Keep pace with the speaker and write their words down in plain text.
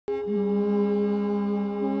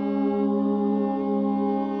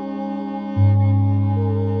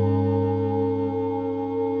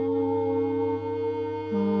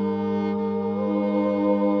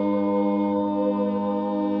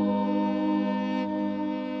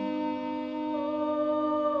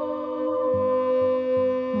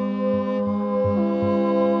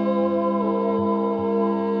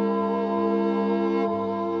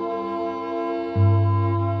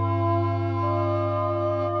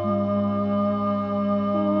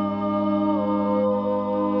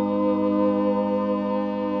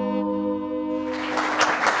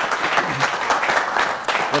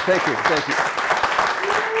thank you, thank you.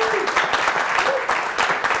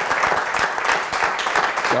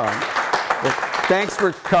 Well, thanks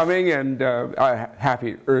for coming, and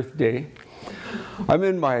happy Earth Day. I'm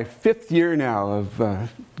in my 5th year now of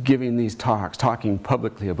giving these talks, talking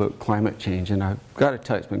publicly about climate change, and I've got to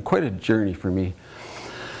tell you, it's been quite a journey for me.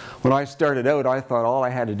 When I started out, I thought all I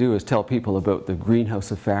had to do was tell people about the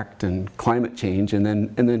greenhouse effect and climate change, and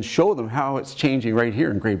then show them how it's changing right here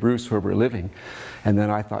in Grey Bruce where we're living. And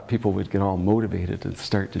then I thought people would get all motivated and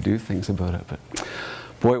start to do things about it. But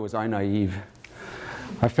boy, was I naive.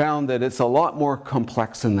 I found that it's a lot more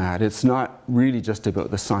complex than that. It's not really just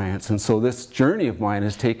about the science. And so this journey of mine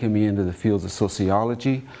has taken me into the fields of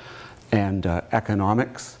sociology and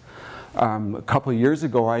economics. A couple of years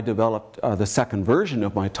ago, I developed the second version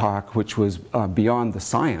of my talk, which was beyond the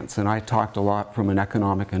science. And I talked a lot from an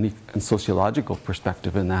economic and sociological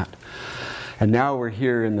perspective in that. And now we're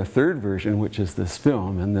here in the third version, which is this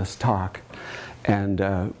film and this talk.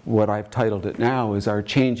 And what I've titled it now is Our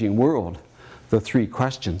Changing World, the 3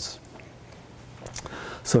 questions.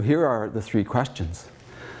 So here are the 3 questions.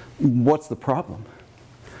 What's the problem?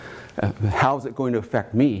 How is it going to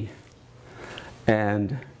affect me?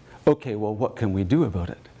 And okay, well, what can we do about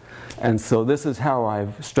it? And so this is how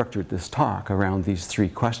I've structured this talk around these 3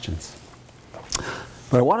 questions.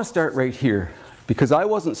 But I want to start right here, because I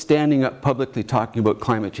wasn't standing up publicly talking about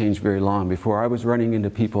climate change very long before I was running into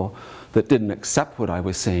people that didn't accept what I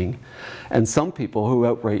was saying, and some people who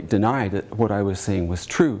outright denied that what I was saying was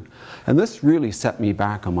true. And this really set me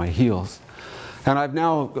back on my heels. And I've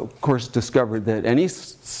now, of course, discovered that any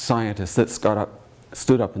scientist that's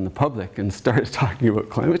stood up in the public and started talking about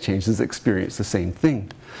climate change has experienced the same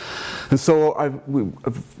thing. And so I've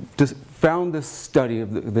just found this study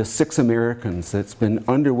of the 6 Americans that's been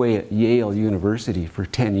underway at Yale University for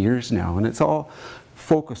 10 years now, and it's all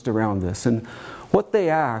focused around this. And what they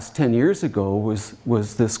asked 10 years ago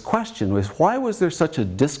was this question, was why was there such a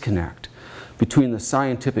disconnect between the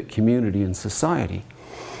scientific community and society?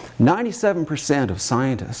 97% of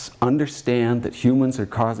scientists understand that humans are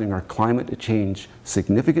causing our climate to change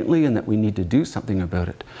significantly and that we need to do something about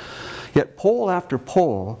it. Yet poll after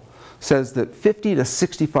poll says that 50 to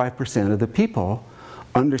 65% of the people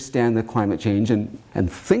understand the climate change and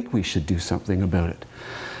think we should do something about it.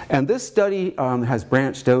 And this study has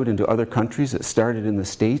branched out into other countries. It started in the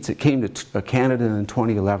States. It came to Canada in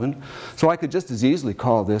 2011. So I could just as easily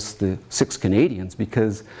call this the 6 Canadians,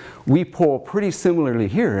 because we poll pretty similarly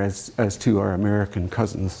here as to our American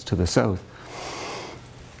cousins to the south.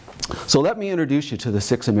 So let me introduce you to the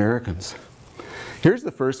 6 Americans. Here's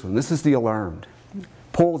the first one. This is the alarmed.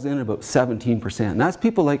 Polls in about 17%. And that's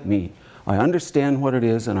people like me. I understand what it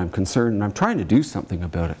is and I'm concerned and I'm trying to do something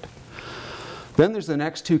about it. Then there's the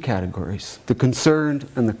next 2 categories, the concerned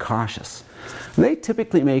and the cautious. And they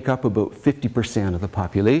typically make up about 50% of the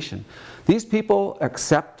population. These people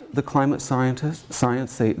accept the climate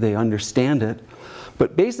science, they understand it,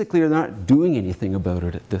 but basically are not doing anything about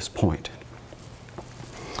it at this point.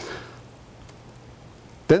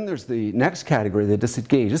 Then there's the next category, the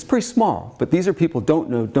disengaged. It's pretty small, but these are people don't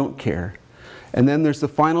know, don't care. And then there's the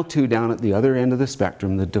final 2 down at the other end of the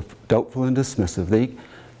spectrum, the doubtful and dismissive. They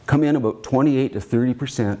come in about 28 to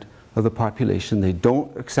 30% of the population. They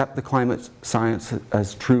don't accept the climate science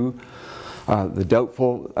as true. The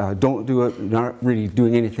doubtful don't do it, not really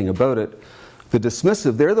doing anything about it. The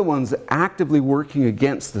dismissive, they're the ones actively working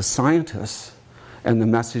against the scientists and the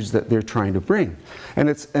message that they're trying to bring. And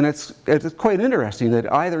it's quite interesting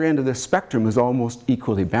that either end of the spectrum is almost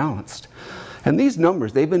equally balanced. And these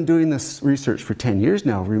numbers, they've been doing this research for 10 years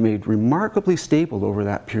now, remained remarkably stable over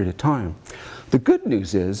that period of time. The good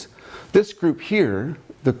news is, this group here,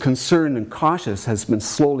 the concerned and cautious, has been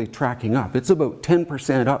slowly tracking up. It's about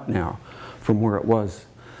 10% up now from where it was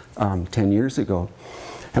 10 years ago.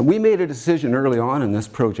 And we made a decision early on in this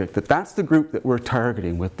project that that's the group that we're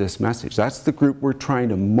targeting with this message. That's the group we're trying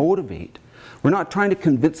to motivate. We're not trying to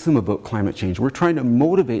convince them about climate change. We're trying to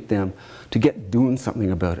motivate them to get doing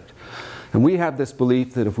something about it. And we have this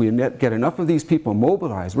belief that if we get enough of these people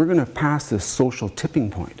mobilized, we're going to pass this social tipping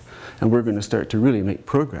point, and we're going to start to really make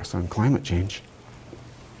progress on climate change.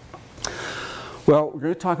 Well, we're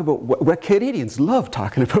going to talk about what Canadians love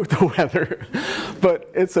talking about the weather, but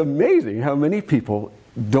it's amazing how many people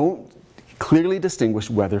don't clearly distinguish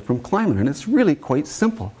weather from climate, and it's really quite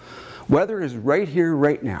simple. Weather is right here,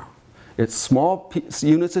 right now. It's small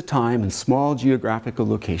units of time and small geographical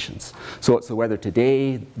locations. So it's the weather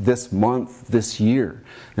today, this month, this year,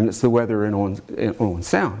 and it's the weather in Owen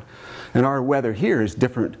Sound. And our weather here is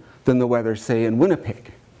different than the weather, say, in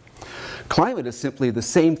Winnipeg. Climate is simply the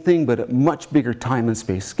same thing, but at much bigger time and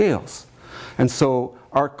space scales. And so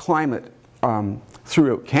our climate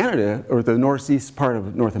throughout Canada, or the northeast part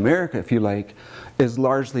of North America, if you like, is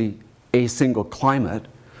largely a single climate,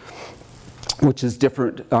 which is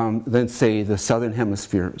different than, say, the southern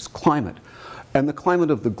hemisphere's climate, and the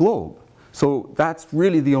climate of the globe. So that's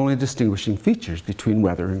really the only distinguishing features between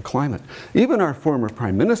weather and climate. Even our former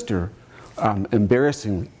Prime Minister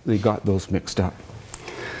embarrassingly got those mixed up.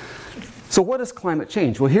 So what is climate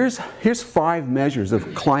change? Well, here's 5 measures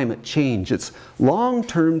of climate change. It's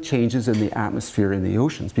long-term changes in the atmosphere and the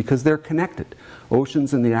oceans, because they're connected.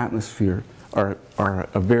 Oceans and the atmosphere are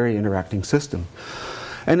a very interacting system.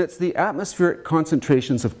 And it's the atmospheric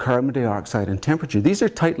concentrations of carbon dioxide and temperature. These are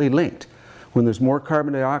tightly linked. When there's more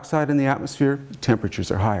carbon dioxide in the atmosphere,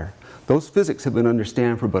 temperatures are higher. Those physics have been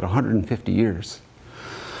understood for about 150 years.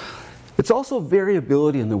 It's also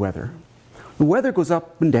variability in the weather. The weather goes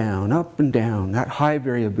up and down, up and down. That high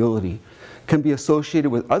variability can be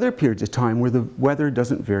associated with other periods of time where the weather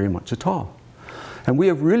doesn't vary much at all. And we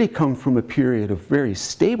have really come from a period of very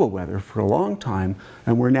stable weather for a long time,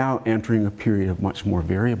 and we're now entering a period of much more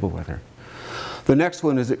variable weather. The next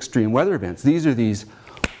one is extreme weather events. These are these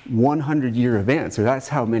 100-year events, or that's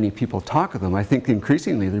how many people talk of them. I think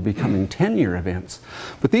increasingly they're becoming 10-year events.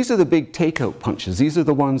 But these are the big takeout punches. These are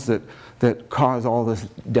the ones that cause all this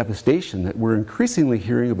devastation that we're increasingly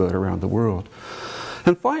hearing about around the world.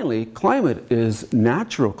 And finally, climate is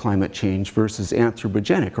natural climate change versus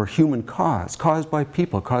anthropogenic, or human caused by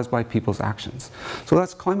people, caused by people's actions. So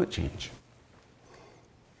that's climate change.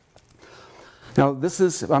 Now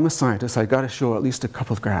I'm a scientist, I got to show at least a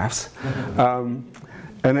couple of graphs.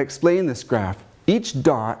 And explain this graph. Each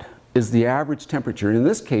dot is the average temperature. In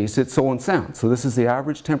this case, it's Owen Sound. So this is the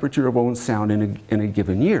average temperature of Owen Sound in a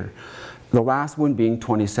given year. The last one being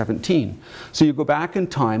 2017. So you go back in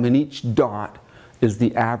time, and each dot is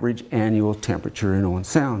the average annual temperature in Owen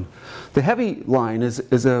Sound. The heavy line is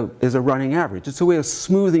a running average. It's a way of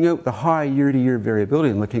smoothing out the high year-to-year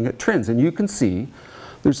variability and looking at trends. And you can see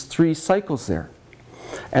there's 3 cycles there.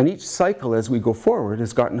 And each cycle as we go forward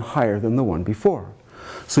has gotten higher than the one before.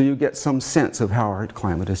 So you get some sense of how our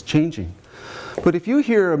climate is changing. But if you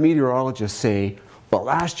hear a meteorologist say, well,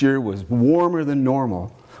 last year was warmer than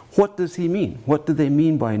normal, what does he mean? What do they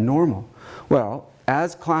mean by normal? Well,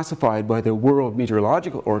 as classified by the World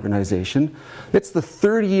Meteorological Organization, it's the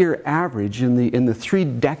 30-year average in the 3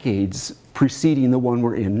 decades preceding the one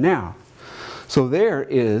we're in now. So there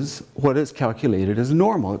is what is calculated as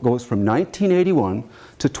normal. It goes from 1981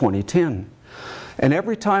 to 2010. And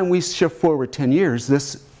every time we shift forward 10 years,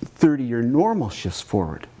 this 30-year normal shifts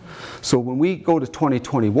forward. So when we go to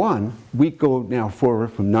 2021, we go now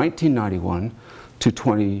forward from 1991 to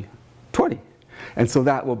 2020. And so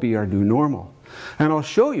that will be our new normal. And I'll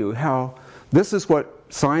show you how this is what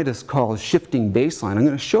scientists call a shifting baseline. I'm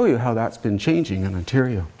going to show you how that's been changing in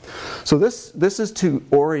Ontario. So this is to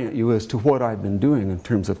orient you as to what I've been doing in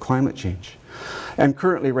terms of climate change. And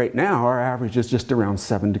currently right now our average is just around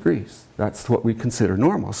 7 degrees. That's what we consider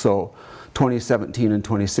normal. So 2017 and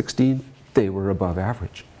 2016, they were above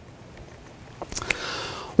average.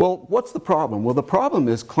 Well, what's the problem? Well, the problem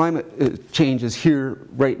is climate change is here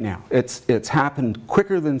right now. It's happened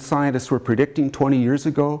quicker than scientists were predicting 20 years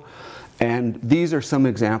ago. And these are some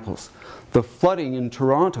examples. The flooding in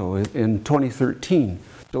Toronto in 2013,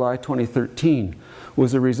 July 2013,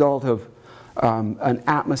 was a result of an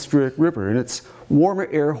atmospheric river. And it's warmer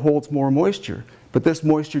air holds more moisture. But this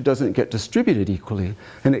moisture doesn't get distributed equally.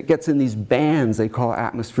 And it gets in these bands they call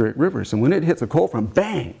atmospheric rivers. And when it hits a cold front,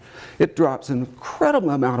 bang! It drops an incredible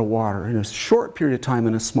amount of water in a short period of time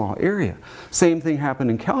in a small area. Same thing happened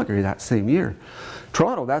in Calgary that same year.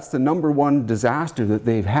 Toronto, that's the #1 disaster that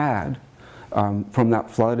they've had from that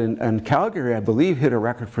flood. And Calgary, I believe, hit a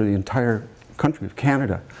record for the entire country of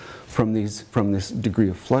Canada from this degree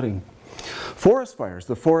of flooding. Forest fires.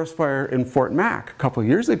 The forest fire in Fort Mac a couple of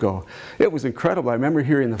years ago, it was incredible. I remember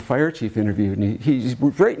hearing the fire chief interviewed, and he's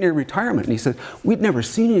right near retirement, and he said, we'd never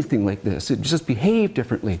seen anything like this. It just behaved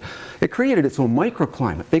differently. It created its own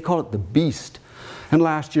microclimate. They call it the beast. And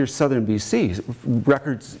last year, southern BC,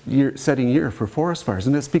 record-setting year for forest fires.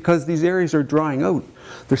 And it's because these areas are drying out.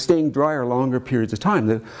 They're staying drier longer periods of time.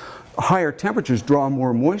 The higher temperatures draw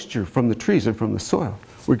more moisture from the trees and from the soil.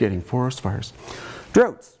 We're getting forest fires.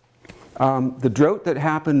 Droughts. The drought that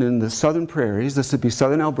happened in the southern prairies, this would be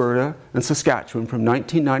southern Alberta and Saskatchewan from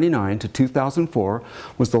 1999 to 2004,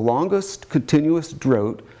 was the longest continuous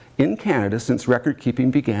drought in Canada since record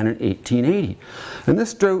keeping began in 1880. And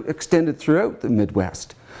this drought extended throughout the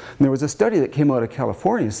Midwest. And there was a study that came out of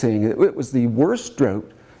California saying that it was the worst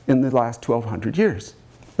drought in the last 1,200 years.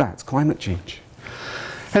 That's climate change.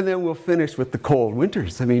 And then we'll finish with the cold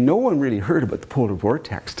winters. I mean, no one really heard about the polar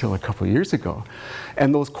vortex till a couple of years ago.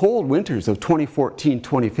 And those cold winters of 2014,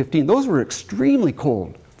 2015, those were extremely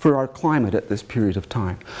cold for our climate at this period of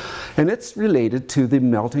time. And it's related to the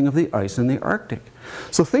melting of the ice in the Arctic.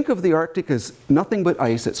 So think of the Arctic as nothing but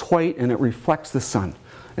ice. It's white and it reflects the sun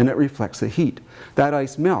and it reflects the heat. That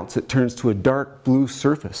ice melts, it turns to a dark blue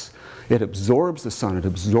surface. It absorbs the sun, it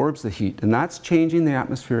absorbs the heat, and that's changing the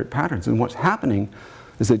atmospheric patterns. And what's happening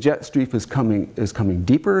is the jet stream is coming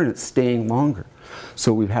deeper and it's staying longer.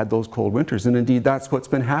 So we've had those cold winters, and indeed that's what's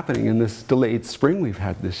been happening in this delayed spring we've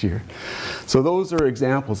had this year. So those are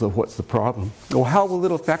examples of what's the problem. Well, how will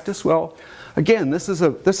it affect us? Well, again, this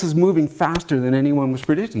is moving faster than anyone was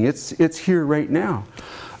predicting. It's here right now.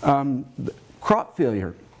 Crop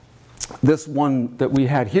failure. This one that we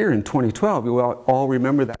had here in 2012, you all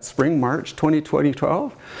remember that spring, March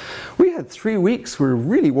 2012? We had 3 weeks where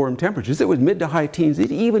really warm temperatures. It was mid to high teens.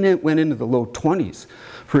 It even went into the low 20s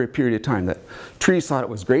for a period of time. That trees thought it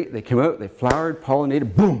was great. They came out, they flowered,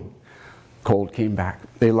 pollinated, boom, cold came back.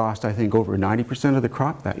 They lost, I think, over 90% of the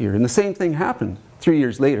crop that year. And the same thing happened 3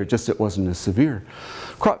 years later, just it wasn't as severe.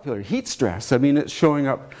 Crop failure, heat stress. I mean, it's showing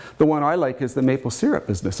up. The one I like is the maple syrup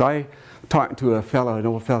business. I talked to an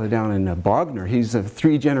old fellow down in Bognor. He's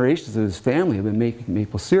 3 generations of his family have been making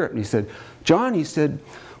maple syrup. And he said, John, he said,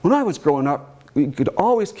 when I was growing up, we could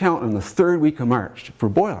always count on the 3rd week of March for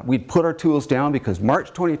boil. We'd put our tools down because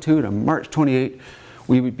March 22 to March 28,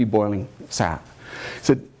 we would be boiling sap. He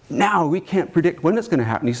said, now we can't predict when it's going to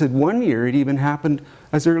happen. He said, one year it even happened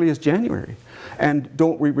as early as January. And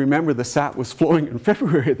don't we remember the sap was flowing in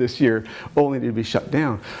February this year, only to be shut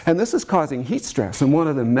down. And this is causing heat stress. And one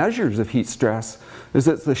of the measures of heat stress is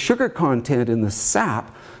that the sugar content in the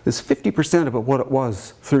sap is 50% of what it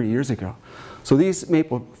was 30 years ago. So these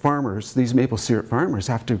maple farmers, these maple syrup farmers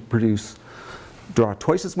have to draw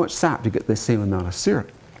twice as much sap to get the same amount of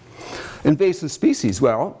syrup. Invasive species,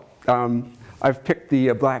 well, I've picked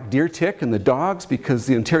the black deer tick and the dogs because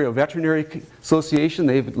the Ontario Veterinary Association,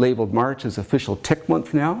 they've labeled March as official tick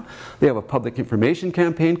month now. They have a public information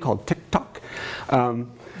campaign called Tick Talk.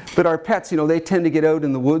 But our pets, you know, they tend to get out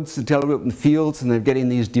in the woods and out in the fields, and they're getting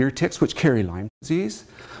these deer ticks which carry Lyme disease.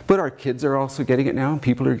 But our kids are also getting it now, and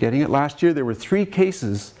people are getting it. Last year there were 3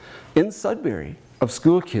 cases in Sudbury of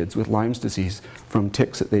school kids with Lyme's disease from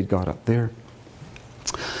ticks that they'd got up there.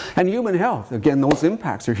 And human health, again, those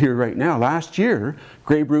impacts are here right now. Last year,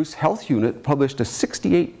 Grey Bruce Health Unit published a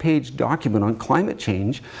 68-page document on climate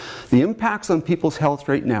change. The impacts on people's health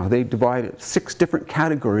right now, they divided 6 different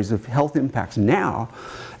categories of health impacts now.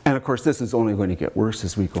 And of course, this is only going to get worse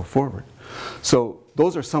as we go forward. So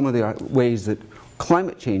those are some of the ways that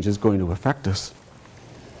climate change is going to affect us.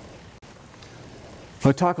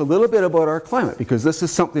 I'll talk a little bit about our climate because this is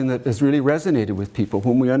something that has really resonated with people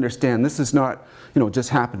when we understand this is not, you know, just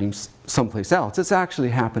happening someplace else. It's actually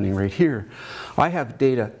happening right here. I have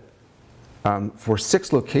data for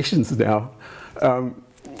 6 locations now,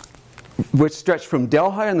 which stretch from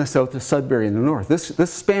Delhi in the south to Sudbury in the north.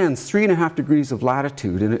 This spans 3.5 degrees of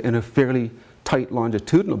latitude in a fairly tight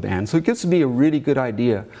longitudinal band. So it gives me a really good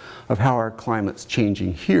idea of how our climate's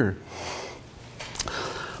changing here.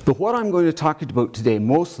 But what I'm going to talk about today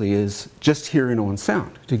mostly is just here in Owen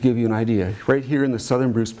Sound, to give you an idea, right here in the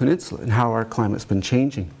southern Bruce Peninsula and how our climate's been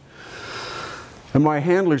changing. And my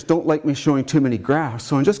handlers don't like me showing too many graphs,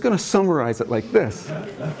 so I'm just going to summarize it like this.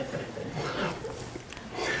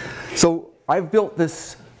 So I've built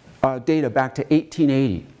this data back to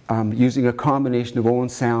 1880 using a combination of Owen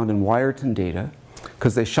Sound and Wiarton data,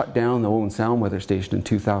 because they shut down the Owen Sound weather station in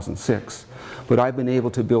 2006. But I've been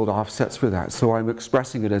able to build offsets for that, so I'm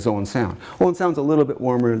expressing it as Owen Sound. Owen Sound's a little bit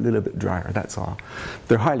warmer, a little bit drier, that's all.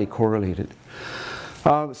 They're highly correlated.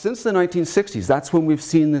 Since the 1960s, that's when we've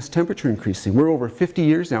seen this temperature increasing. We're over 50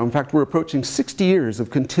 years now. In fact, we're approaching 60 years of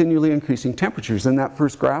continually increasing temperatures. In that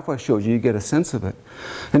first graph I showed you, you get a sense of it.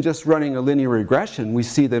 And just running a linear regression, we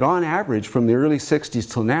see that on average, from the early 60s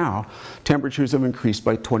till now, temperatures have increased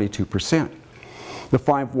by 22%. The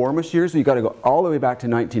 5 warmest years, you've got to go all the way back to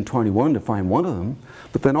 1921 to find one of them,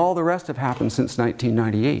 but then all the rest have happened since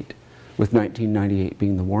 1998, with 1998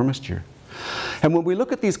 being the warmest year. And when we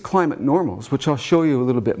look at these climate normals, which I'll show you a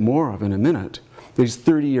little bit more of in a minute, these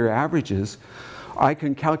 30-year averages, I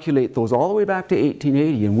can calculate those all the way back to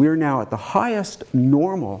 1880, and we're now at the highest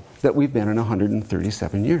normal that we've been in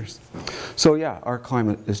 137 years. So yeah, our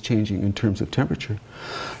climate is changing in terms of temperature.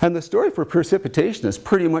 And the story for precipitation is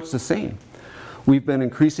pretty much the same. We've been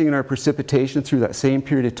increasing in our precipitation through that same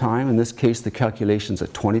period of time. In this case, the calculation's a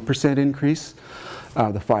 20% increase.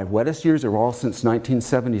 The 5 wettest years are all since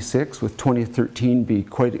 1976, with 2013 be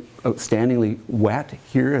quite outstandingly wet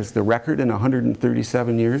here as the record in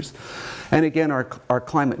 137 years. And again, our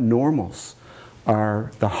climate normals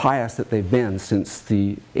are the highest that they've been since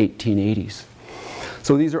the 1880s.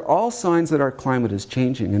 So these are all signs that our climate is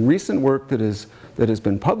changing. And recent work that has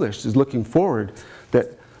been published is looking forward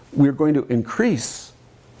that we're going to increase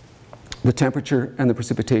the temperature and the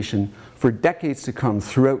precipitation for decades to come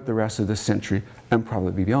throughout the rest of this century and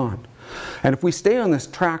probably beyond. And if we stay on this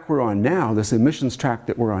track we're on now, this emissions track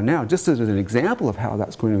that we're on now, just as an example of how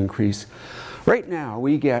that's going to increase, right now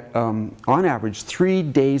we get on average 3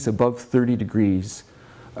 days above 30 degrees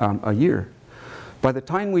a year. By the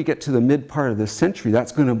time we get to the mid part of this century,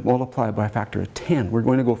 that's going to multiply by a factor of 10. We're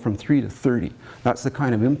going to go from 3 to 30. That's the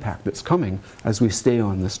kind of impact that's coming as we stay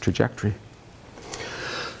on this trajectory.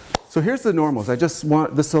 So here's the normals. This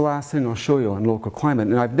is the last thing I'll show you on local climate.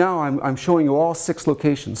 And I'm showing you all 6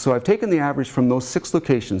 locations. So I've taken the average from those 6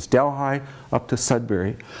 locations, Delhi up to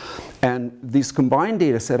Sudbury. And these combined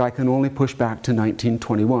data set I can only push back to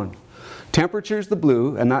 1921. Temperature's the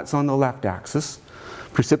blue, and that's on the left axis.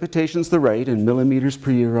 Precipitation's the right, in millimeters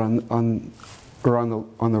per year on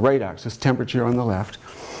the right axis, temperature on the left.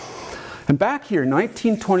 And back here,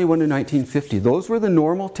 1921 to 1950, those were the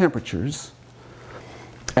normal temperatures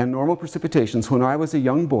and normal precipitations when I was a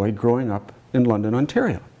young boy growing up in London,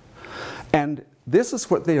 Ontario. And this is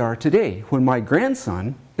what they are today, when my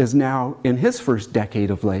grandson is now in his first decade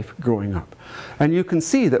of life growing up. And you can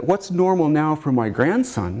see that what's normal now for my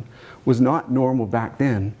grandson was not normal back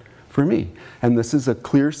then for me. And this is a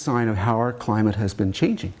clear sign of how our climate has been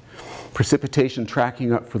changing. Precipitation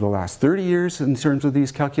tracking up for the last 30 years in terms of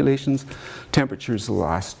these calculations, temperatures the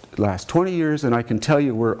last 20 years, and I can tell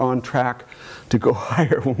you we're on track to go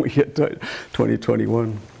higher when we get to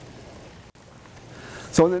 2021.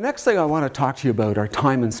 So the next thing I want to talk to you about are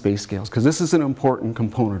time and space scales, because this is an important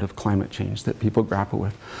component of climate change that people grapple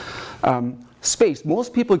with. Space,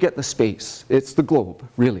 most people get the space. It's the globe,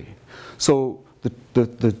 really. So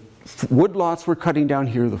the wood lots we're cutting down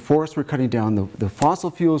here, the forests we're cutting down, the fossil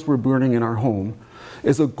fuels we're burning in our home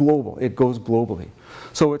is a global, it goes globally.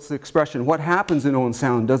 So it's the expression, what happens in Owen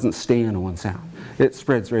Sound doesn't stay in Owen Sound. It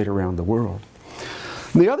spreads right around the world.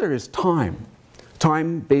 And the other is time.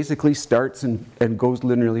 Time basically starts and goes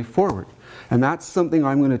linearly forward. And that's something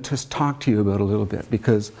I'm going to just talk to you about a little bit,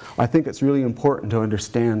 because I think it's really important to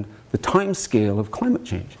understand the time scale of climate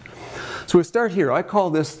change. So we start here. I call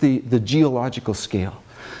this the geological scale.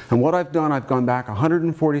 And what I've done, I've gone back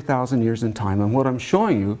 140,000 years in time, and what I'm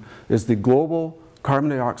showing you is the global carbon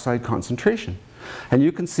dioxide concentration. And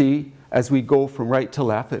you can see as we go from right to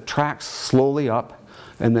left, it tracks slowly up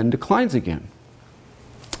and then declines again.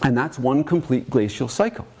 And that's one complete glacial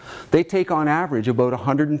cycle. They take on average about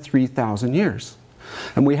 103,000 years.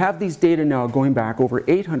 And we have these data now going back over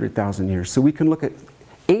 800,000 years. So we can look at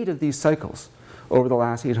 8 of these cycles over the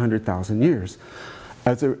last 800,000 years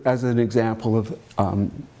as an example of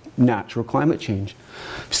natural climate change.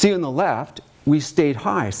 See on the left, we stayed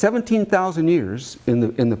high. 17,000 years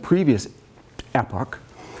in the previous epoch.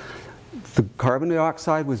 The carbon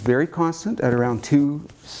dioxide was very constant at around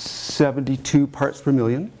 272 parts per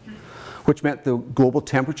million, which meant the global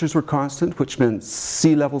temperatures were constant, which meant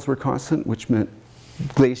sea levels were constant, which meant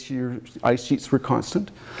glacier ice sheets were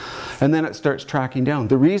constant. And then it starts tracking down.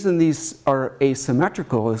 The reason these are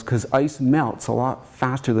asymmetrical is because ice melts a lot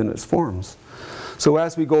faster than it forms. So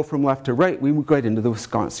as we go from left to right, we get into the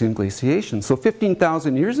Wisconsin glaciation. So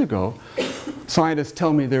 15,000 years ago, scientists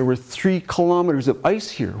tell me there were 3 kilometers of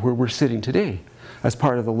ice here where we're sitting today as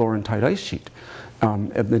part of the Laurentide ice sheet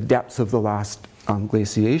at the depths of the last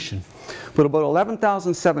glaciation. But about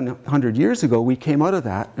 11,700 years ago, we came out of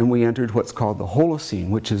that and we entered what's called the Holocene,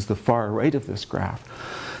 which is the far right of this graph.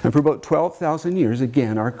 And for about 12,000 years,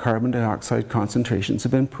 again, our carbon dioxide concentrations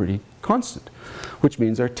have been pretty constant, which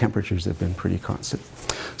means our temperatures have been pretty constant.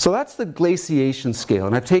 So that's the glaciation scale,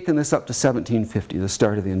 and I've taken this up to 1750, the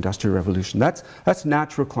start of the Industrial Revolution. That's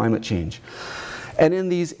natural climate change. And in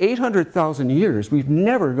these 800,000 years, we've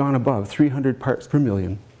never gone above 300 parts per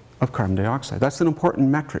million of carbon dioxide. That's an important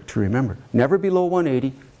metric to remember. Never below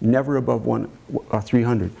 180, never above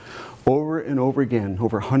 300. Over and over again,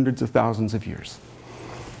 over hundreds of thousands of years.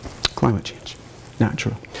 Climate change,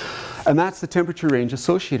 natural. And that's the temperature range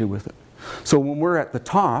associated with it. So when we're at the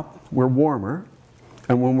top, we're warmer,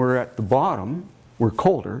 and when we're at the bottom, we're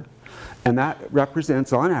colder, and that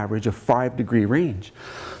represents on average a 5-degree range.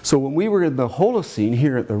 So when we were in the Holocene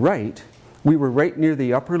here at the right, we were right near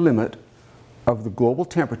the upper limit of the global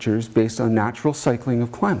temperatures based on natural cycling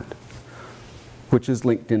of climate, which is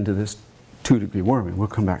linked into this 2-degree warming. We'll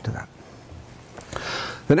come back to that.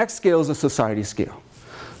 The next scale is a society scale.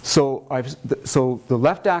 So the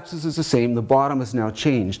left axis is the same, the bottom is now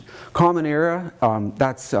changed. Common Era,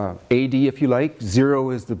 that's AD if you like.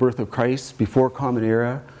 0 is the birth of Christ. Before Common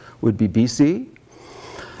Era would be BC.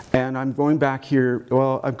 And I'm going back here,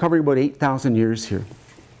 well, I'm covering about 8,000 years here.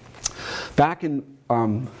 Back in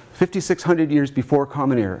 5,600 years before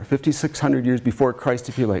Common Era, 5,600 years before Christ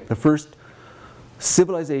if you like, the first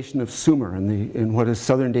civilization of Sumer in what is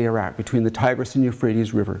southern day Iraq, between the Tigris and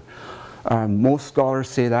Euphrates River. Most scholars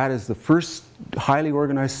say that is the first highly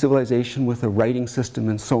organized civilization with a writing system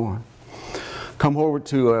and so on. Come over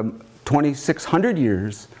to 2,600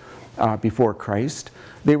 years before Christ,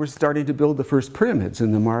 they were starting to build the first pyramids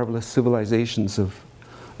in the marvelous civilizations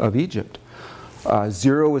of Egypt.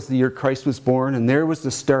 0 was the year Christ was born, and there was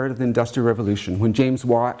the start of the Industrial Revolution, when James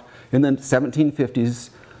Watt in the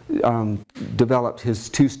 1750s developed his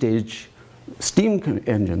two-stage steam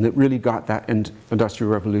engine that really got that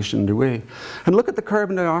Industrial Revolution underway. And look at the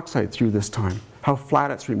carbon dioxide through this time, how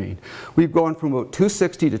flat it's remained. We've gone from about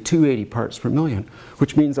 260 to 280 parts per million,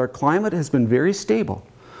 which means our climate has been very stable.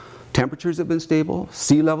 Temperatures have been stable,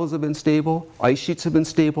 sea levels have been stable, ice sheets have been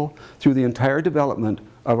stable through the entire development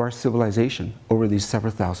of our civilization over these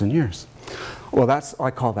several thousand years. Well,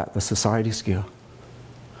 I call that the society scale.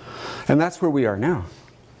 And that's where we are now.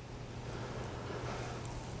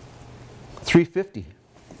 350.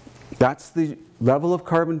 That's the level of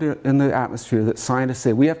carbon in the atmosphere that scientists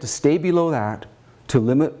say we have to stay below that to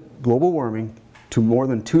limit global warming to more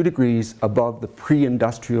than 2 degrees above the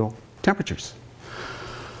pre-industrial temperatures.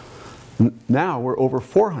 Now we're over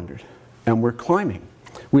 400 and we're climbing.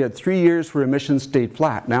 We had 3 years where emissions stayed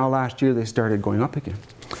flat. Now last year they started going up again.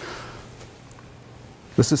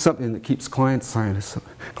 This is something that keeps climate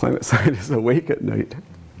scientists awake at night.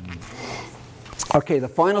 Okay, the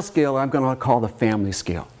final scale I'm going to call the family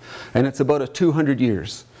scale. And it's about a 200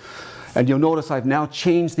 years. And you'll notice I've now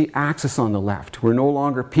changed the axis on the left. We're no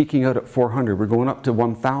longer peaking out at 400. We're going up to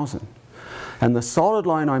 1,000. And the solid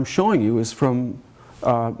line I'm showing you is from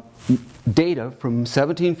data from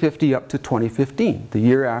 1750 up to 2015, the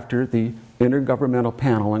year after the Intergovernmental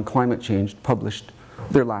Panel on Climate Change published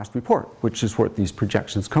their last report, which is where these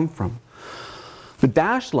projections come from. The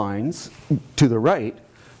dashed lines to the right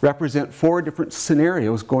represent 4 different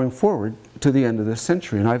scenarios going forward to the end of this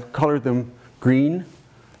century, and I've colored them green,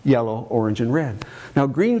 yellow, orange, and red. Now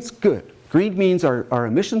green's good. Green means our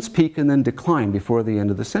emissions peak and then decline before the end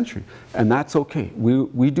of the century, and that's okay.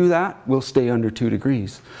 We do that, we'll stay under 2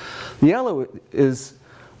 degrees. The yellow is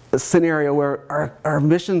a scenario where our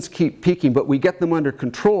emissions keep peaking, but we get them under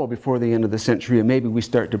control before the end of the century, and maybe we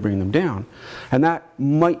start to bring them down, and that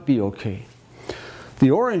might be okay. The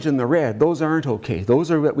orange and the red, those aren't okay. Those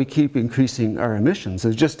are what we keep increasing our emissions.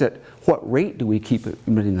 It's just at what rate do we keep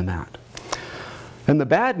emitting them at? And the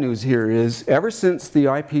bad news here is, ever since the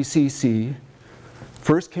IPCC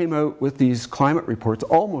first came out with these climate reports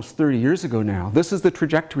almost 30 years ago now, this is the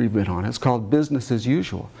trajectory we've been on. It's called business as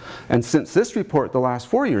usual. And since this report, the last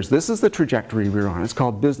 4 years, this is the trajectory we're on. It's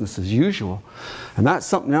called business as usual. And that's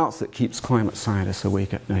something else that keeps climate scientists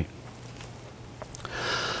awake at night.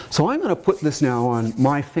 So I'm going to put this now on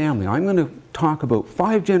my family. I'm going to talk about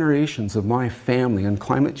 5 generations of my family and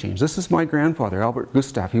climate change. This is my grandfather, Albert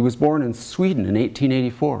Gustaf. He was born in Sweden in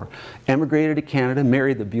 1884, emigrated to Canada,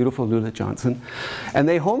 married the beautiful Lula Johnson, and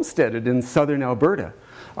they homesteaded in southern Alberta,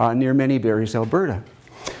 near Many Berries, Alberta.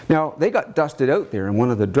 Now, they got dusted out there in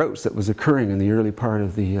one of the droughts that was occurring in the early part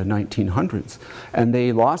of the 1900s. And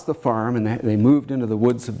they lost the farm and they moved into the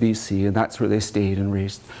woods of BC, and that's where they stayed and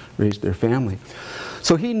raised their family.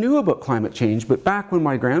 So he knew about climate change, but back when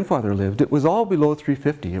my grandfather lived, it was all below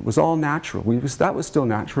 350. It was all natural. That was still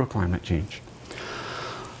natural climate change.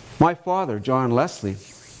 My father, John Leslie,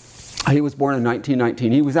 he was born in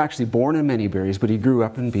 1919. He was actually born in Many Berries, but he grew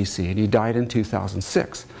up in BC, and he died in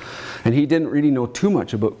 2006. And he didn't really know too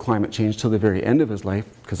much about climate change till the very end of his life,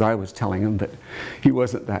 because I was telling him, but he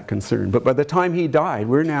wasn't that concerned. But by the time he died,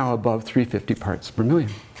 we're now above 350 parts per million.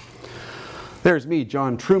 There's me,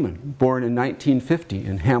 John Truman, born in 1950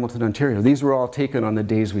 in Hamilton, Ontario. These were all taken on the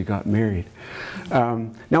days we got married.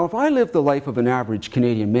 Now, if I live the life of an average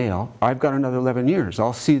Canadian male, I've got another 11 years.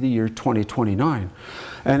 I'll see the year 2029.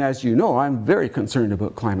 And as you know, I'm very concerned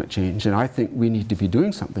about climate change, and I think we need to be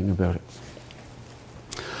doing something about it.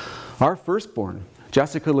 Our firstborn,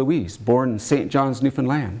 Jessica Louise, born in St. John's,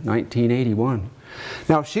 Newfoundland, 1981.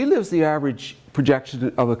 Now, if she lives the average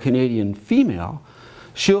projection of a Canadian female,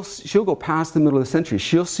 she'll go past the middle of the century.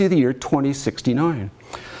 She'll see the year 2069.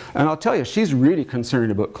 And I'll tell you, she's really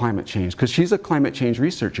concerned about climate change because she's a climate change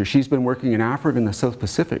researcher. She's been working in Africa and the South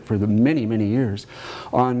Pacific for the many, many years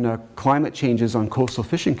on climate changes on coastal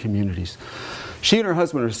fishing communities. She and her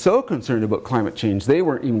husband are so concerned about climate change, they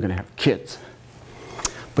weren't even going to have kids.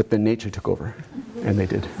 But then nature took over, and they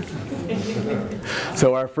did.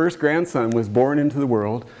 So our first grandson was born into the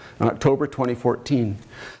world in October 2014.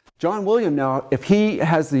 John William now, if he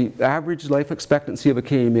has the average life expectancy of a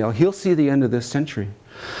Canadian male, he'll see the end of this century.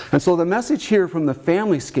 And so the message here from the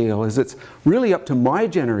family scale is it's really up to my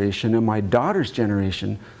generation and my daughter's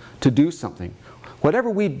generation to do something. Whatever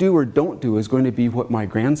we do or don't do is going to be what my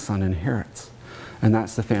grandson inherits. And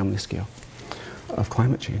that's the family scale of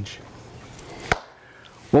climate change.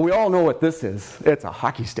 Well, we all know what this is. It's a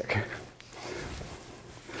hockey stick.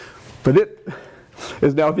 But it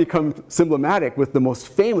has now become symptomatic with the most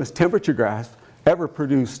famous temperature graph ever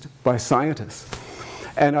produced by scientists.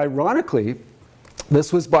 And ironically,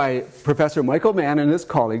 this was by Professor Michael Mann and his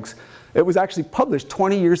colleagues. It was actually published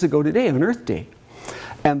 20 years ago today on Earth Day.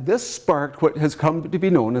 And this sparked what has come to be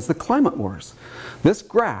known as the climate wars. This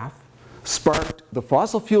graph sparked the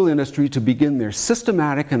fossil fuel industry to begin their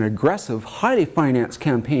systematic and aggressive, highly financed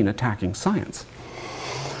campaign attacking science.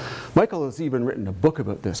 Michael has even written a book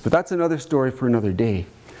about this, but that's another story for another day.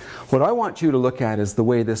 What I want you to look at is the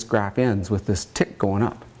way this graph ends with this tick going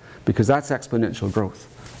up, because that's exponential growth.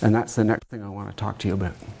 And that's the next thing I want to talk to you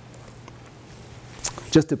about.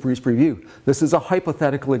 Just a brief review. This is a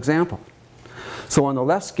hypothetical example. So on the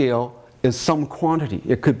left scale is some quantity.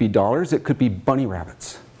 It could be dollars, it could be bunny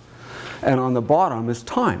rabbits. And on the bottom is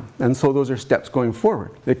time. And so those are steps going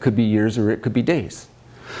forward. It could be years or it could be days.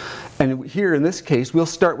 And here in this case, we'll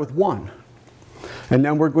start with 1. And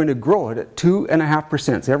then we're going to grow it at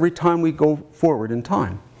 2.5% every time we go forward in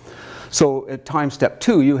time. So at time step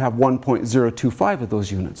 2, you have 1.025 of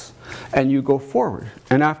those units. And you go forward.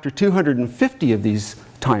 And after 250 of these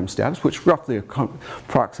time steps, which roughly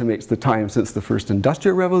approximates the time since the first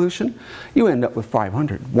industrial revolution, you end up with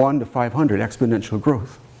 500. 1 to 500 exponential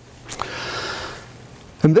growth.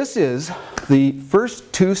 And this is the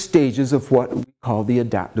first 2 stages of what we call the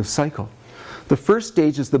adaptive cycle. The first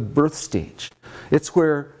stage is the birth stage. It's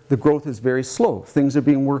where the growth is very slow. Things are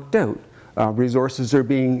being worked out. Resources are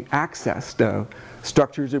being accessed.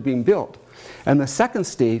 Structures are being built. And the second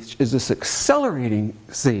stage is this accelerating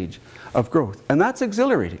stage of growth. And that's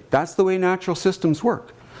exhilarating. That's the way natural systems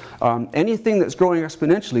work. Anything that's growing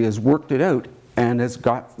exponentially has worked it out and has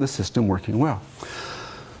got the system working well.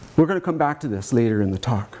 We're going to come back to this later in the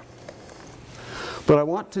talk. But I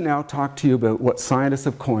want to now talk to you about what scientists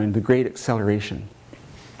have coined the Great Acceleration,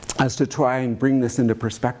 as to try and bring this into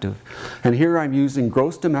perspective. And here I'm using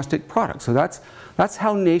gross domestic product. So that's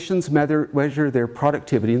how nations measure their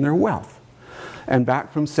productivity and their wealth. And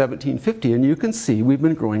back from 1750, and you can see we've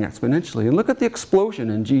been growing exponentially. And look at the explosion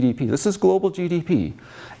in GDP. This is global GDP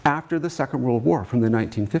after the Second World War from the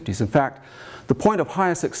 1950s. In fact, the point of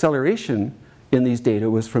highest acceleration in these data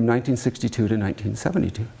was from 1962 to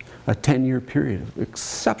 1972, a 10-year period of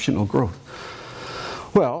exceptional growth.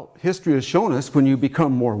 Well, history has shown us when you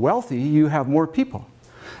become more wealthy, you have more people.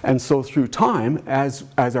 And so through time, as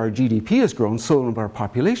our GDP has grown, so have our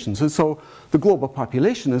populations. And so the global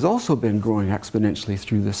population has also been growing exponentially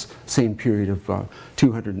through this same period of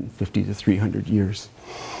 250 to 300 years.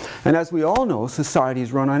 And as we all know,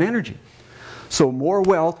 societies run on energy. So more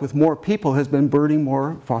wealth with more people has been burning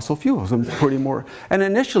more fossil fuels and putting more. And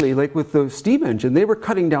initially, like with the steam engine, they were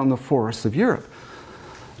cutting down the forests of Europe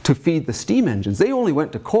to feed the steam engines. They only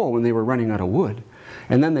went to coal when they were running out of wood.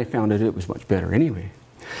 And then they found that it was much better anyway.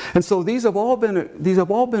 And so these have all been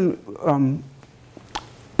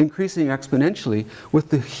increasing exponentially,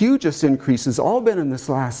 with the hugest increases all been in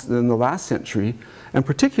the last century, and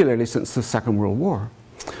particularly since the Second World War.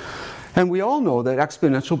 And we all know that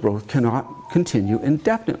exponential growth cannot continue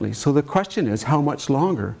indefinitely. So the question is, how much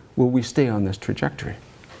longer will we stay on this trajectory?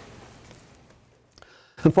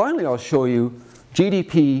 And finally, I'll show you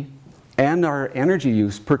GDP and our energy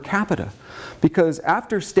use per capita. Because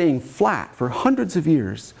after staying flat for hundreds of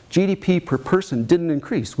years, GDP per person didn't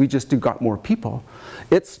increase. We just got more people.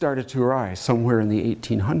 It started to rise somewhere in the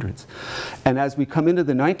 1800s. And as we come into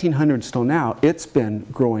the 1900s till now, it's been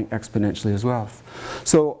growing exponentially as well.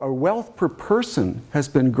 So our wealth per person has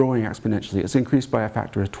been growing exponentially. It's increased by a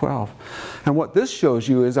factor of 12. And what this shows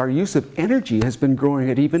you is our use of energy has been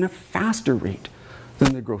growing at even a faster rate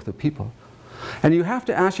than the growth of people. And you have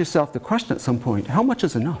to ask yourself the question at some point, how much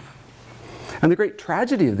is enough? And the great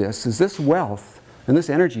tragedy of this is this wealth and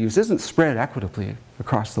this energy use isn't spread equitably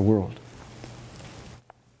across the world.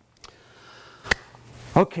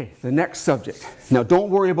 Okay, the next subject. Now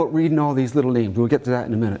don't worry about reading all these little names. We'll get to that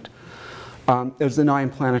in a minute. There's the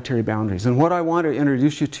 9 planetary boundaries. And what I want to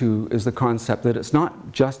introduce you to is the concept that it's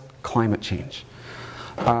not just climate change.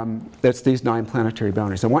 It's these 9 planetary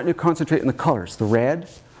boundaries. I want you to concentrate on the colors. The red,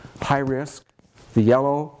 high risk, the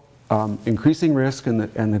yellow, increasing risk, and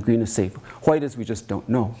the green is safe. White is we just don't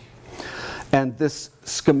know. And this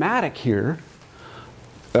schematic here,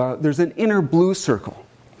 there's an inner blue circle.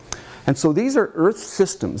 And so these are Earth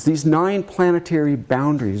systems. These 9 planetary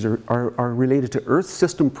boundaries are related to Earth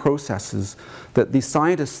system processes that these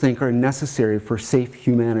scientists think are necessary for safe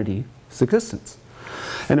humanity's existence.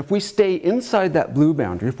 And if we stay inside that blue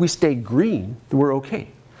boundary, if we stay green, then we're okay.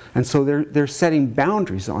 And so they're setting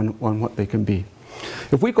boundaries on what they can be.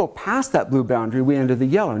 If we go past that blue boundary, we enter the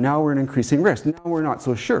yellow. Now we're in increasing risk. Now we're not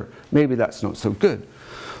so sure. Maybe that's not so good.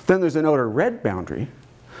 Then there's an outer red boundary.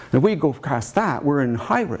 If we go past that, we're in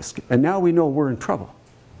high risk. And now we know we're in trouble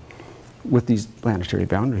with these planetary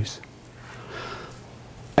boundaries.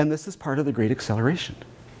 And this is part of the Great Acceleration.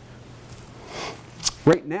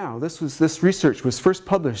 Right now, this research was first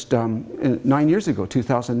published 9 years ago,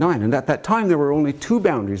 2009. And at that time, there were only 2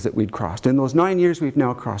 boundaries that we'd crossed. In those 9 years, we've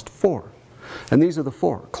now crossed 4. And these are the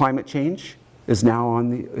 4. Climate change is now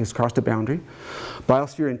has crossed a boundary.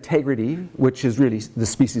 Biosphere integrity, which is really the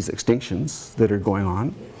species extinctions that are going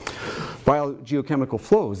on. Biogeochemical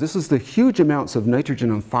flows. This is the huge amounts of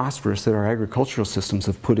nitrogen and phosphorus that our agricultural systems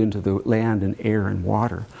have put into the land and air and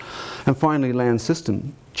water. And finally, land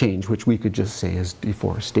system change, which we could just say is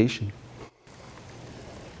deforestation.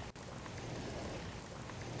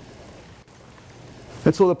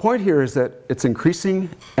 And so the point here is that it's increasing,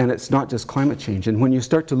 and it's not just climate change. And when you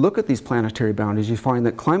start to look at these planetary boundaries, you find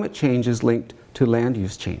that climate change is linked to land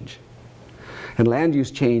use change. And land use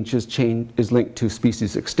change is linked to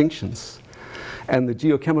species extinctions. And the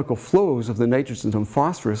geochemical flows of the nitrogen and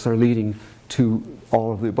phosphorus are leading to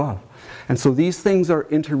all of the above. And so these things are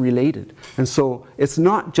interrelated. And so it's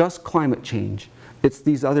not just climate change, it's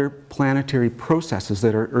these other planetary processes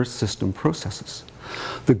that are Earth system processes.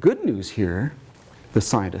 The good news here, the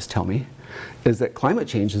scientists tell me, is that climate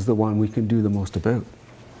change is the one we can do the most about.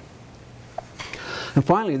 And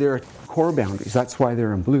finally, there are core boundaries. That's why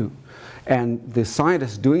they're in blue. And the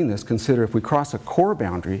scientists doing this consider if we cross a core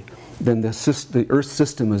boundary, then the Earth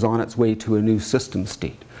system is on its way to a new system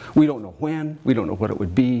state. We don't know when, we don't know what it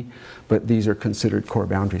would be, but these are considered core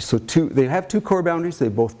boundaries. So they have 2 core boundaries,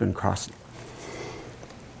 they've both been crossed.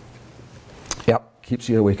 Yep, keeps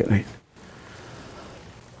you awake at night.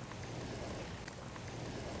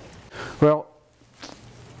 Well,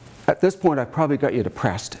 at this point I've probably got you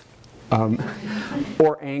depressed,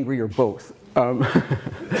 or angry, or both.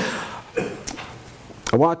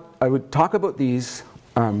 I would talk about these,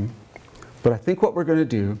 but I think what we're going to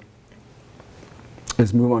do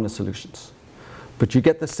is move on to solutions. But you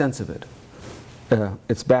get the sense of it.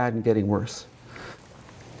 It's bad and getting worse.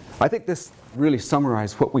 I think this really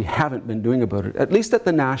summarizes what we haven't been doing about it, at least at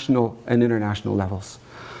the national and international levels.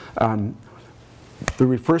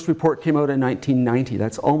 The first report came out in 1990.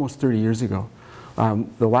 That's almost 30 years ago.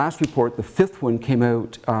 The last report, the 5th one, came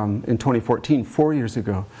out in 2014, 4 years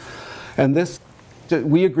ago. And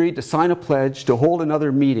we agreed to sign a pledge to hold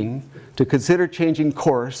another meeting to consider changing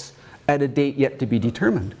course at a date yet to be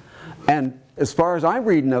determined. And as far as I'm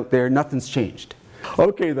reading out there, nothing's changed.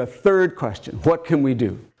 Okay, the third question, what can we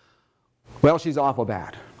do? Well, she's awful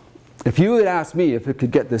bad. If you had asked me if it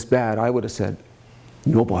could get this bad, I would have said,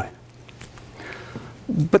 no boy.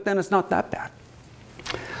 But then it's not that bad.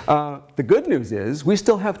 The good news is we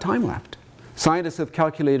still have time left. Scientists have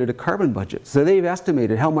calculated a carbon budget, so they've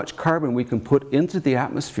estimated how much carbon we can put into the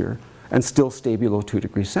atmosphere and still stay below 2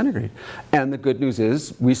 degrees centigrade. And the good news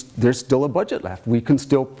is there's still a budget left. We can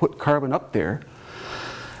still put carbon up there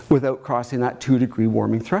without crossing that 2-degree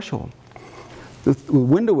warming threshold. The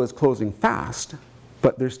window is closing fast,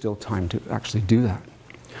 but there's still time to actually do that.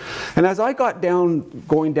 And as I got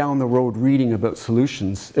going down the road reading about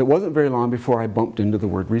solutions, it wasn't very long before I bumped into the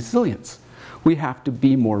word resilience. We have to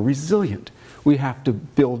be more resilient. We have to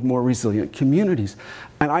build more resilient communities.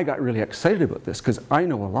 And I got really excited about this because I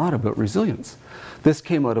know a lot about resilience. This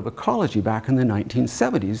came out of ecology back in the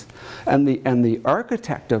 1970s. And the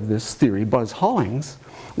architect of this theory, Buzz Hollings,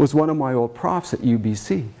 was one of my old profs at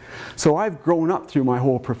UBC. So I've grown up through my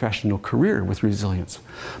whole professional career with resilience.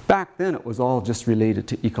 Back then it was all just related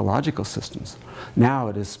to ecological systems. Now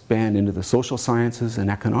it has spanned into the social sciences and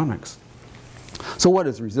economics. So what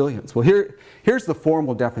is resilience? Well, here's the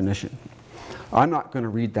formal definition. I'm not going to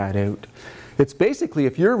read that out. It's basically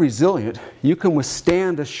if you're resilient, you can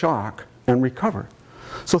withstand a shock and recover.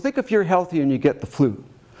 So think if you're healthy and you get the flu.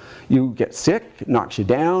 You get sick, it knocks you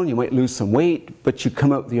down, you might lose some weight, but you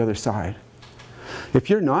come out the other side. If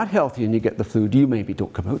you're not healthy and you get the flu, you maybe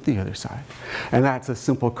don't come out the other side. And that's a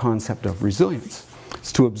simple concept of resilience.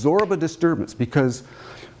 It's to absorb a disturbance, because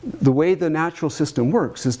the way the natural system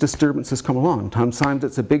works is disturbances come along. Sometimes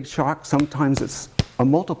it's a big shock, sometimes it's a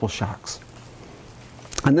multiple shocks.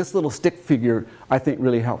 And this little stick figure, I think,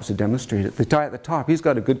 really helps to demonstrate it. The guy at the top, he's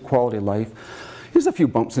got a good quality of life. Here's a few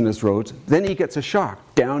bumps in his roads. Then he gets a shock.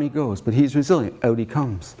 Down he goes. But he's resilient. Out he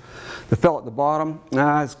comes. The fellow at the bottom,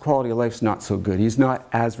 his quality of life's not so good. He's not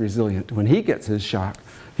as resilient. When he gets his shock,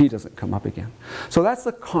 he doesn't come up again. So that's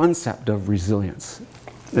the concept of resilience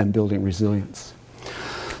and building resilience.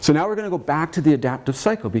 So now we're going to go back to the adaptive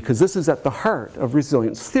cycle, because this is at the heart of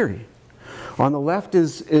resilience theory. On the left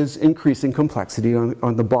is increasing complexity,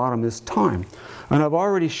 on the bottom is time. And I've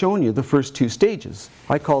already shown you the first two stages.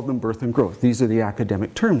 I called them birth and growth. These are the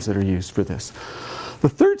academic terms that are used for this. The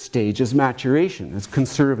third stage is maturation. It's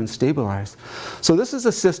conserve and stabilize. So this is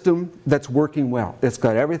a system that's working well. It's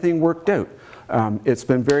got everything worked out. It's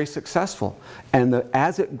been very successful. And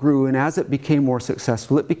as it grew and as it became more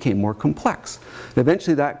successful, it became more complex. And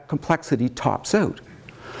eventually that complexity tops out.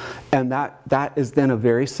 And that is then a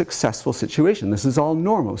very successful situation. This is all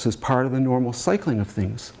normal. This is part of the normal cycling of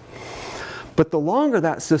things. But the longer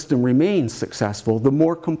that system remains successful, the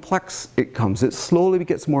more complex it comes. It slowly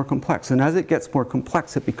gets more complex. And as it gets more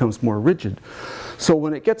complex, it becomes more rigid. So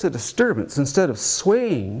when it gets a disturbance, instead of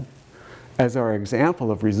swaying, as our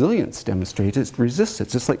example of resilience demonstrates, it resists.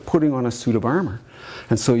 It's just like putting on a suit of armor.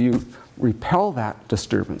 And so you repel that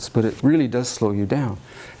disturbance, but it really does slow you down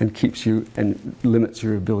and keeps you and limits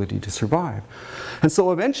your ability to survive. And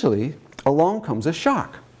so eventually, along comes a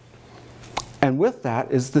shock. And with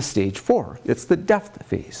that is the stage 4. It's the death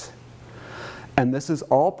phase. And this is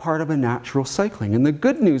all part of a natural cycling. And the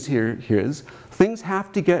good news here is things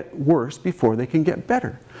have to get worse before they can get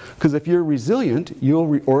better. Because if you're resilient, you'll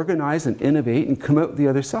reorganize and innovate and come out the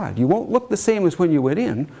other side. You won't look the same as when you went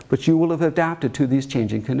in, but you will have adapted to these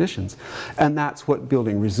changing conditions. And that's what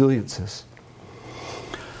building resilience is.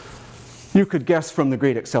 You could guess from the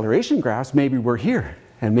great acceleration graphs, maybe we're here,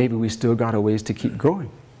 and maybe we still got a ways to keep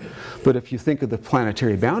growing. But if you think of the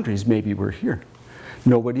planetary boundaries, maybe we're here.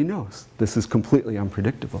 Nobody knows. This is completely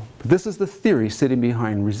unpredictable. But this is the theory sitting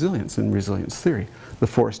behind resilience and resilience theory, the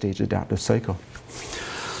 4-stage adaptive cycle.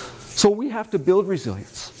 So we have to build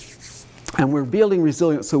resilience. And we're building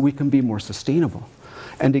resilience so we can be more sustainable.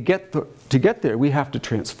 And to get there, we have to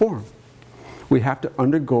transform. We have to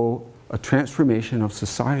undergo a transformation of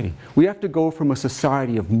society. We have to go from a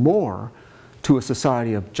society of more to a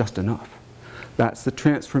society of just enough. That's the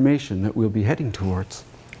transformation that we'll be heading towards.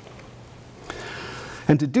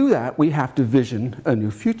 And to do that, we have to vision a new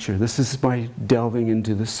future. This is my delving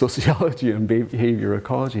into the sociology and behavior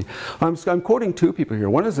ecology. I'm quoting two people here.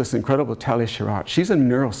 One is this incredible Talia Sharath. She's a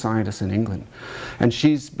neuroscientist in England, and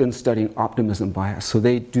she's been studying optimism bias. So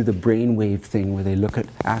they do the brainwave thing where they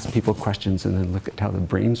ask people questions and then look at how the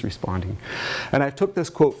brain's responding. And I took this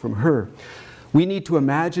quote from her. We need to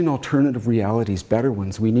imagine alternative realities, better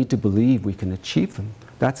ones. We need to believe we can achieve them.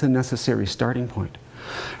 That's a necessary starting point.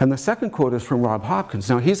 And the second quote is from Rob Hopkins.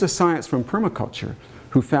 Now, he's a scientist from permaculture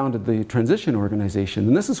who founded the Transition Organization.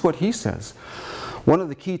 And this is what he says. One of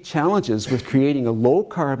the key challenges with creating a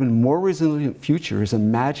low-carbon, more resilient future is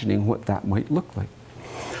imagining what that might look like.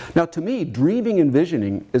 Now, to me, dreaming and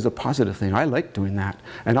visioning is a positive thing. I like doing that.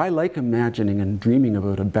 And I like imagining and dreaming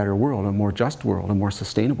about a better world, a more just world, a more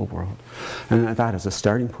sustainable world. And that is a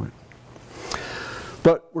starting point.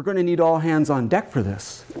 But we're going to need all hands on deck for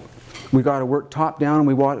this. We got to work top down and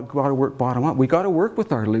we got to work bottom up. We got to work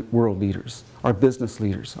with our world leaders, our business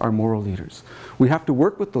leaders, our moral leaders. We have to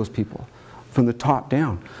work with those people from the top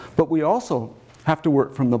down. But we also have to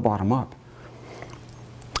work from the bottom up.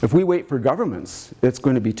 If we wait for governments, it's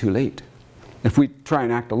going to be too late. If we try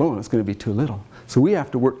and act alone, it's going to be too little. So we have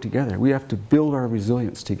to work together. We have to build our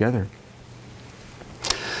resilience together.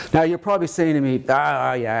 Now you're probably saying to me,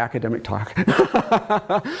 yeah, academic talk.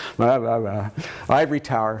 Blah, blah, blah. Ivory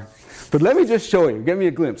tower. But let me just show you, give me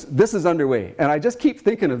a glimpse. This is underway. And I just keep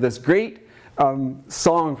thinking of this great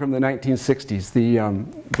song from the 1960s,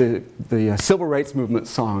 the Civil Rights Movement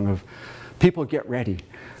song of people get ready.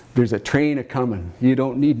 There's a train a-coming. You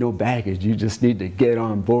don't need no baggage. You just need to get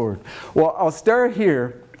on board. Well, I'll start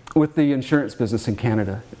here with the insurance business in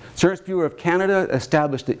Canada. Insurance Bureau of Canada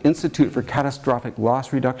established the Institute for Catastrophic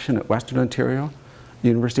Loss Reduction at Western Ontario,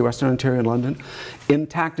 University of Western Ontario in London.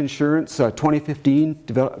 Intact Insurance,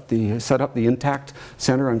 2015, set up the Intact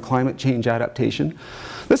Center on Climate Change Adaptation.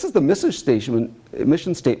 This is the mission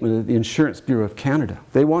mission statement of the Insurance Bureau of Canada.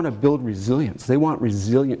 They want to build resilience. They want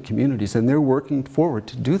resilient communities, and they're working forward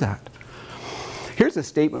to do that. Here's a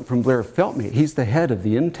statement from Blair Feltmate. He's the head of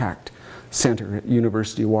the Intact Centre at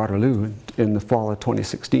University of Waterloo in the fall of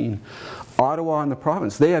 2016. Ottawa and the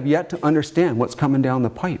province, they have yet to understand what's coming down the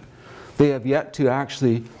pipe. They have yet to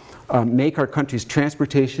actually make our country's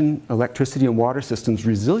transportation, electricity, and water systems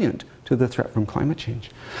resilient to the threat from climate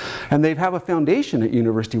change. And they have a foundation at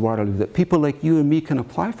University of Waterloo that people like you and me can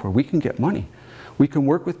apply for. We can get money. We can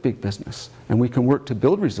work with big business, and we can work to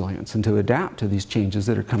build resilience and to adapt to these changes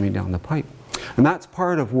that are coming down the pipe. And that's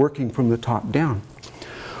part of working from the top down.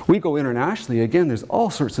 We go internationally, again, there's all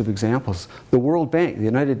sorts of examples. The World Bank, the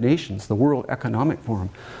United Nations, the World Economic Forum.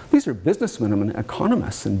 These are businessmen and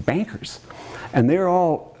economists and bankers. And they're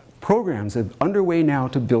all programs that are underway now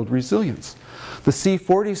to build resilience. The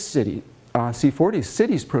C40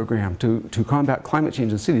 Cities program to combat climate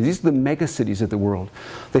change in cities. These are the mega cities of the world.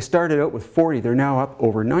 They started out with 40, they're now up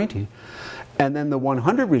over 90. And then the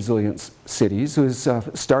 100 Resilience Cities was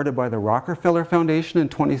started by the Rockefeller Foundation in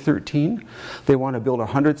 2013. They want to build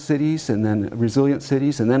 100 cities and then resilient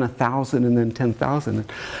cities and then 1,000 and then 10,000.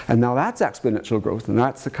 And now that's exponential growth, and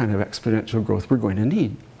that's the kind of exponential growth we're going to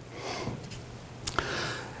need.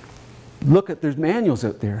 Look at, there's manuals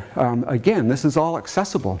out there. Again, this is all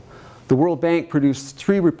accessible. The World Bank produced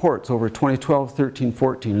 3 reports over 2012, 13,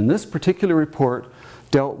 14. And this particular report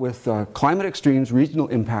dealt with climate extremes, regional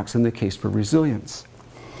impacts, and the case for resilience.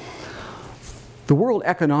 The World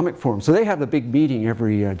Economic Forum, so they have a big meeting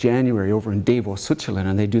every January over in Davos, Switzerland,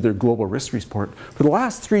 and they do their global risk report. For the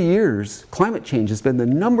last 3 years, climate change has been the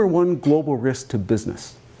 #1 global risk to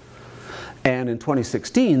business. And in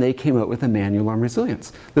 2016, they came out with a manual on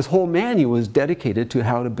resilience. This whole manual is dedicated to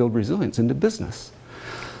how to build resilience into business.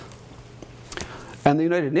 And the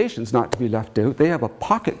United Nations, not to be left out, they have a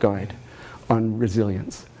pocket guide on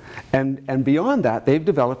resilience. And beyond that, they've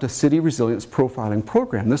developed a city resilience profiling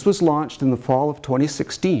program. This was launched in the fall of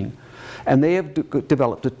 2016. And they have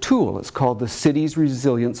developed a tool. It's called the Cities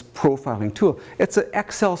Resilience Profiling Tool. It's an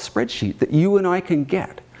Excel spreadsheet that you and I can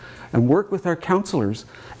get and work with our counselors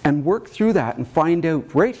and work through that and find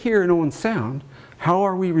out right here in Owen Sound, how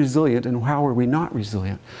are we resilient and how are we not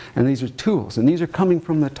resilient? And these are tools, and these are coming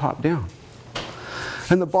from the top down.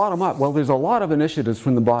 And the bottom up, well, there's a lot of initiatives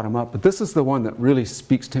from the bottom up, but this is the one that really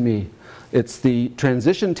speaks to me. It's the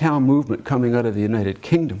Transition Town movement coming out of the United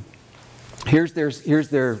Kingdom. Here's their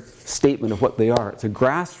statement of what they are. It's a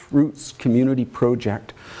grassroots community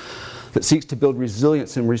project that seeks to build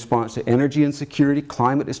resilience in response to energy insecurity,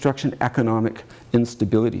 climate destruction, economic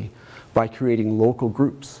instability by creating local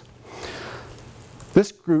groups.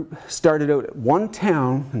 This group started out at one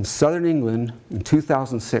town in southern England in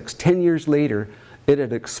 2006. 10 years later, it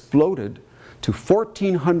had exploded to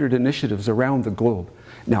 1,400 initiatives around the globe.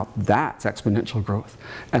 Now that's exponential growth,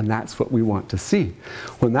 and that's what we want to see.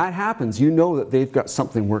 When that happens, you know that they've got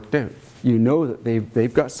something worked out. You know that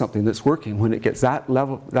they've got something that's working when it gets that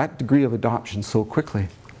level, that degree of adoption so quickly.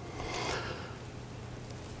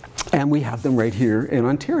 And we have them right here in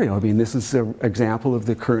Ontario. I mean, this is an example of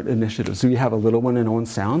the current initiatives. So we have a little one in Owen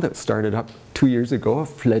Sound that started up 2 years ago, a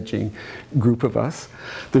fledgling group of us.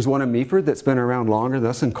 There's one in Meaford that's been around longer than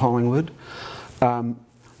us in Collingwood.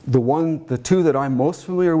 The two that I'm most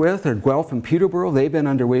familiar with are Guelph and Peterborough. They've been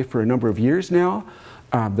underway for a number of years now.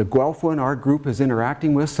 The Guelph one, our group is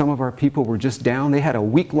interacting with. Some of our people were just down. They had a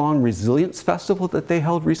week-long resilience festival that they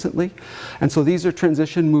held recently. And so these are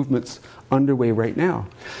transition movements underway right now.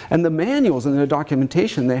 And the manuals and the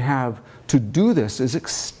documentation they have to do this is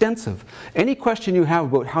extensive. Any question you have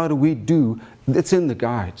about how do we do, it's in the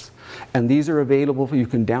guides. And these are available, you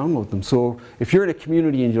can download them. So if you're in a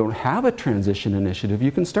community and you don't have a transition initiative,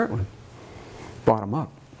 you can start one, bottom up.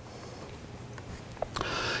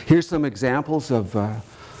 Here's some examples of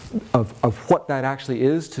what that actually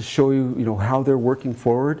is to show you, how they're working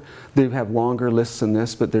forward. They have longer lists than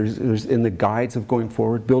this, but there's in the guides of going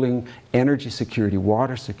forward, building energy security,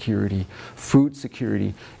 water security, food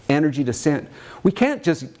security, energy descent. We can't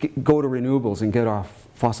just go to renewables and get off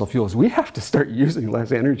fossil fuels. We have to start using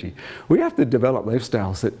less energy. We have to develop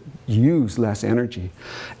lifestyles that use less energy,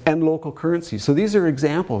 and local currency. So these are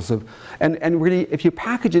examples of, and really, if you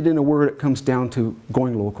package it in a word, it comes down to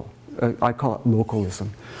going local. I call it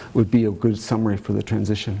localism, would be a good summary for the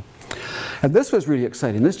transition. And this was really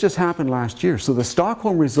exciting. This just happened last year. So the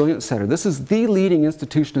Stockholm Resilience Center, this is the leading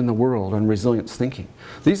institution in the world on resilience thinking.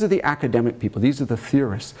 These are the academic people. These are the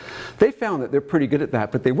theorists. They found that they're pretty good at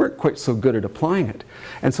that, but they weren't quite so good at applying it.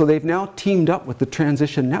 And so they've now teamed up with the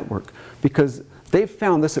Transition Network because they've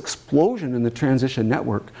found this explosion in the transition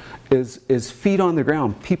network is feet on the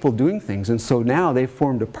ground, people doing things. And so now they've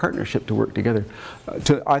formed a partnership to work together.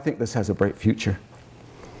 I think this has a bright future.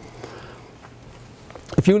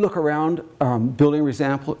 If you look around, building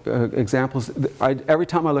examples, every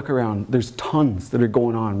time I look around, there's tons that are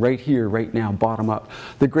going on right here, right now, bottom up.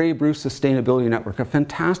 The Grey Bruce Sustainability Network, a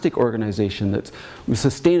fantastic organization that's with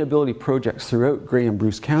sustainability projects throughout Grey and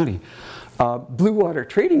Bruce County. Blue Water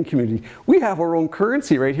Trading Community, we have our own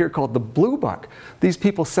currency right here called the Blue Buck. These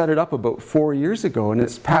people set it up about 4 years ago, and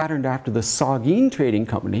it's patterned after the Saugeen Trading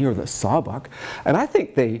Company, or the Sawbuck, and I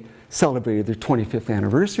think they celebrated their 25th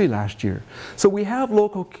anniversary last year. So we have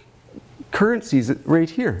local currencies right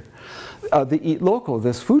here. The Eat Local,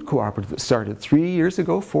 this food cooperative that started 3 years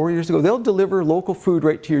ago, 4 years ago, they'll deliver local food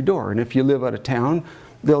right to your door, and if you live out of town,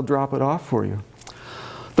 they'll drop it off for you.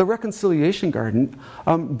 The Reconciliation Garden,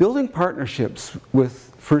 building partnerships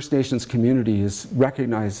with First Nations community is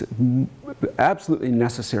recognized absolutely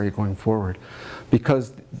necessary going forward,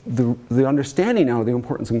 because the understanding now of the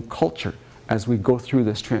importance in culture as we go through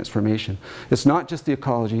this transformation. It's not just the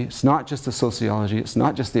ecology, it's not just the sociology, it's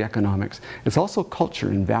not just the economics, it's also culture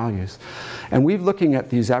and values. And we're looking at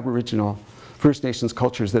these Aboriginal First Nations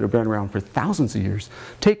cultures that have been around for thousands of years.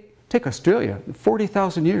 Take Australia,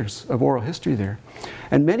 40,000 years of oral history there.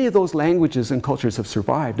 And many of those languages and cultures have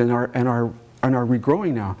survived and are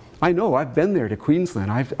regrowing now. I know, I've been there to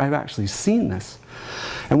Queensland, I've actually seen this.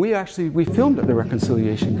 And we filmed at the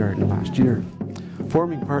Reconciliation Garden last year,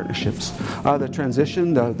 forming partnerships. The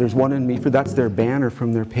Transition, there's one in Meaford, that's their banner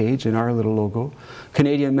from their page and our little logo.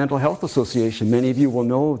 Canadian Mental Health Association, many of you will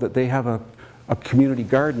know that they have a community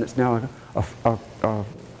garden that's now a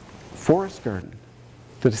forest garden.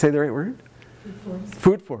 Did I say the right word?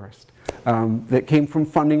 Food forest. That came from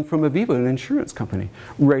funding from Aviva, an insurance company,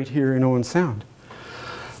 right here in Owen Sound.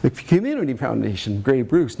 The Community Foundation, Grey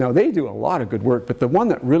Bruce, now they do a lot of good work, but the one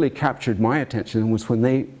that really captured my attention was when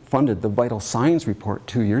they funded the Vital Signs report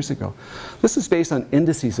 2 years ago. This is based on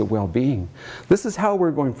indices of well-being. This is how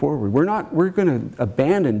we're going forward. We're going to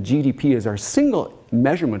abandon GDP as our single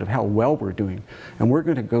measurement of how well we're doing, and we're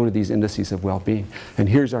going to go to these indices of well-being. And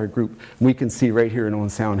here's our group. We can see right here in Owen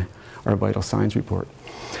Sound our Vital Signs report.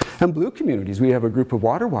 And blue communities, we have a group of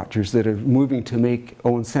water watchers that are moving to make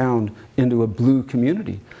Owen Sound into a blue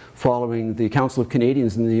community, following the Council of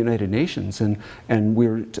Canadians and the United Nations, and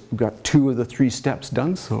we've got 2 of the 3 steps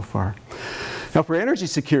done so far. Now for energy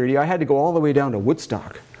security, I had to go all the way down to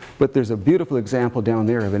Woodstock, but there's a beautiful example down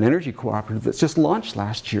there of an energy cooperative that's just launched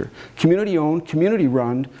last year. Community owned, community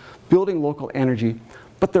run, building local energy,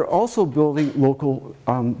 but they're also building local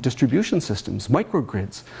distribution systems,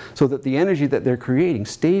 microgrids, so that the energy that they're creating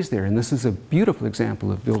stays there, and this is a beautiful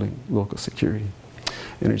example of building local security.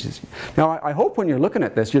 Now, I hope when you're looking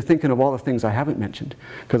at this, you're thinking of all the things I haven't mentioned,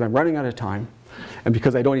 because I'm running out of time, and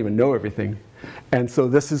because I don't even know everything. And so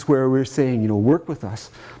this is where we're saying, you know, work with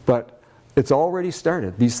us. But it's already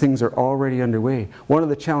started. These things are already underway. One of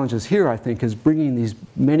the challenges here, I think, is bringing these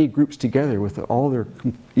many groups together with all their,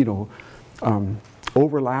 you know,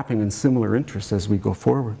 overlapping and similar interests as we go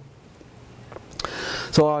forward.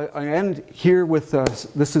 So I end here with,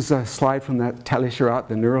 this is a slide from that Tali Sharot,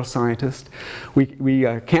 the neuroscientist. We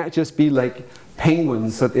can't just be like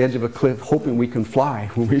penguins at the edge of a cliff hoping we can fly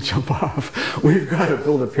when we jump off. We've got to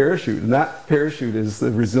build a parachute, and that parachute is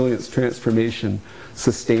the resilience, transformation,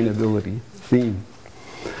 sustainability theme.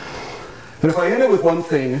 And if I end it with one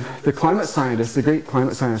thing, the climate scientists, the great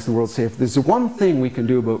climate scientists in the world say, if there's one thing we can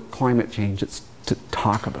do about climate change, it's to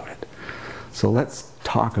talk about it. So let's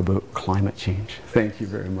talk about climate change. Thank you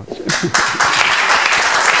very much.